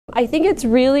I think it's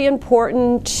really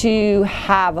important to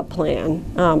have a plan.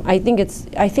 I think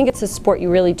it's a sport you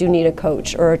really do need a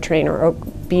coach or a trainer, or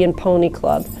be in pony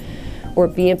club, or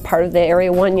be a part of the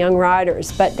Area 1 Young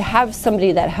Riders, but have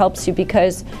somebody that helps you,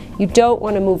 because you don't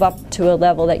want to move up to a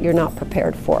level that you're not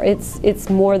prepared for. It's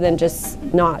more than just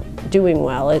not doing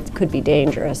well. It could be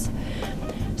dangerous.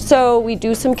 So we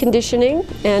do some conditioning,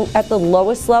 and at the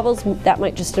lowest levels that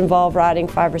might just involve riding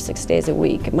 5 or 6 days a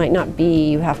week. It might not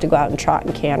be you have to go out and trot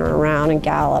and canter around and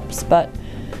gallops, but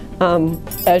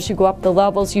as you go up the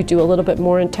levels you do a little bit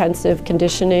more intensive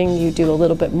conditioning, you do a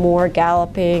little bit more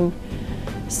galloping,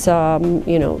 some,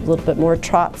 a little bit more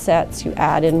trot sets, you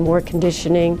add in more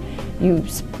conditioning, you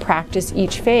practice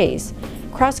each phase.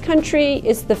 Cross country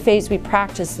is the phase we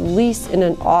practice least in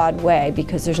an odd way,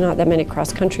 because there's not that many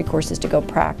cross country courses to go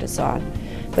practice on.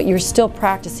 But you're still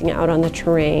practicing out on the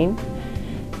terrain,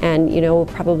 and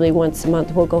probably once a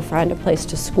month we'll go find a place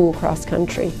to school cross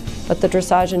country. But the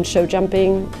dressage and show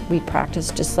jumping, we practice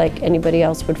just like anybody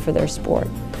else would for their sport.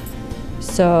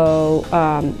 So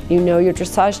your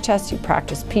dressage test, you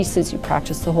practice pieces, you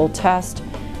practice the whole test.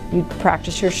 You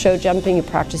practice your show jumping, you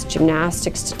practice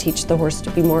gymnastics to teach the horse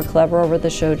to be more clever over the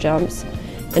show jumps.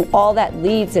 And all that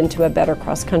leads into a better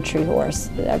cross-country horse.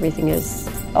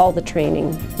 All the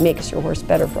training makes your horse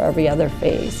better for every other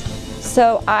phase.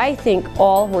 So I think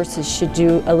all horses should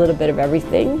do a little bit of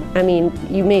everything. I mean,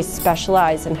 you may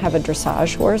specialize and have a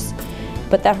dressage horse,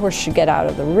 but that horse should get out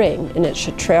of the ring and it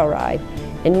should trail ride.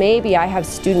 And maybe I have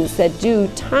students that do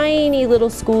tiny little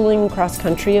schooling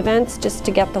cross-country events just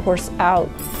to get the horse out,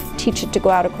 teach it to go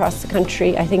out across the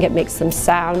country. I think it makes them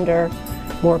sounder,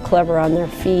 more clever on their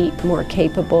feet, more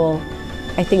capable.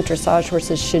 I think dressage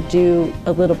horses should do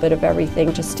a little bit of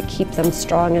everything just to keep them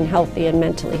strong and healthy and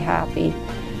mentally happy.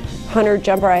 Hunter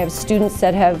jumper, I have students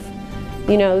that have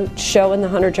show in the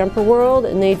hunter jumper world,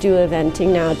 and they do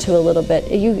eventing now to a little bit.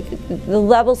 The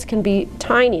levels can be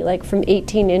tiny, like from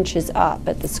 18 inches up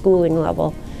at the schooling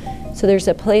level. So there's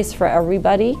a place for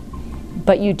everybody,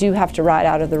 but you do have to ride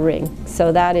out of the ring.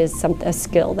 So that is a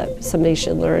skill that somebody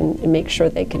should learn and make sure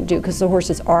they can do, because the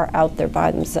horses are out there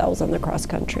by themselves on the cross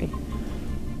country.